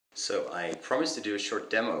So I promised to do a short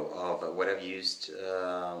demo of what I've used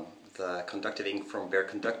the conductive ink from Bare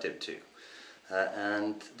Conductive to.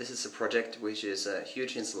 And this is a project which is a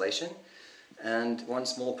huge installation, and one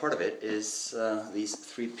small part of it is these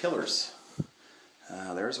three pillars.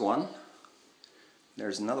 There's one,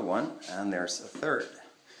 there's another one, and there's a third.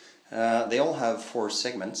 They all have 4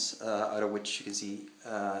 segments, out of which you can see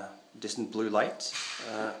distant blue light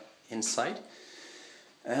inside.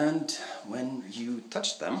 And when you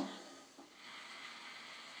touch them,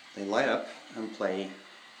 they light up and play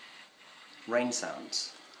rain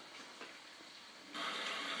sounds.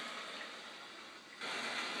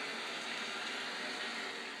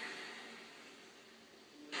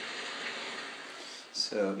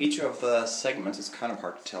 So each of the segments is kind of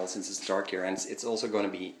hard to tell since it's dark here, and it's also going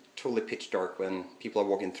to be totally pitch dark when people are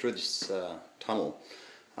walking through this tunnel.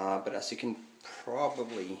 But as you can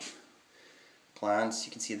probably glance,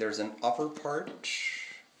 you can see there's an upper part,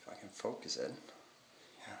 if I can focus it.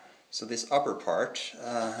 Yeah. So this upper part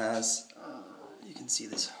has, you can see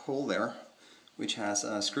this hole there, which has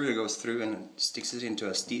a screw that goes through and sticks it into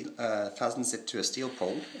a steel, fastens it to a steel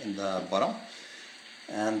pole in the bottom.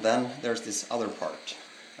 And then there's this other part,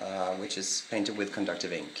 which is painted with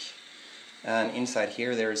conductive ink. And inside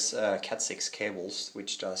here there's Cat6 cables,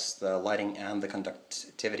 which does the lighting and the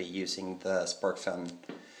conductivity using the Sparkfun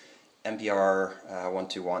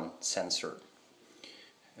MPR121 sensor.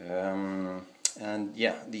 And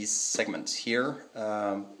yeah, these segments here,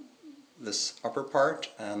 this upper part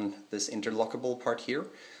and this interlockable part here,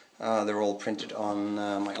 they're all printed on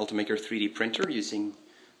my Ultimaker 3D printer using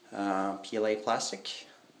PLA plastic,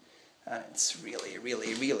 and it's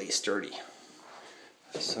really sturdy.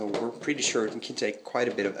 So we're pretty sure it can take quite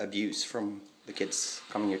a bit of abuse from the kids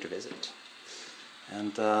coming here to visit.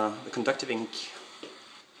 And the conductive ink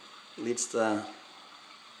leads the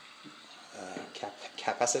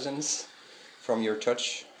capacitance from your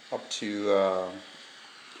touch up to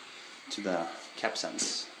the cap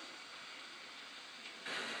sense.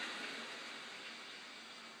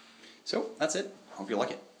 So that's it. Hope you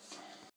like it.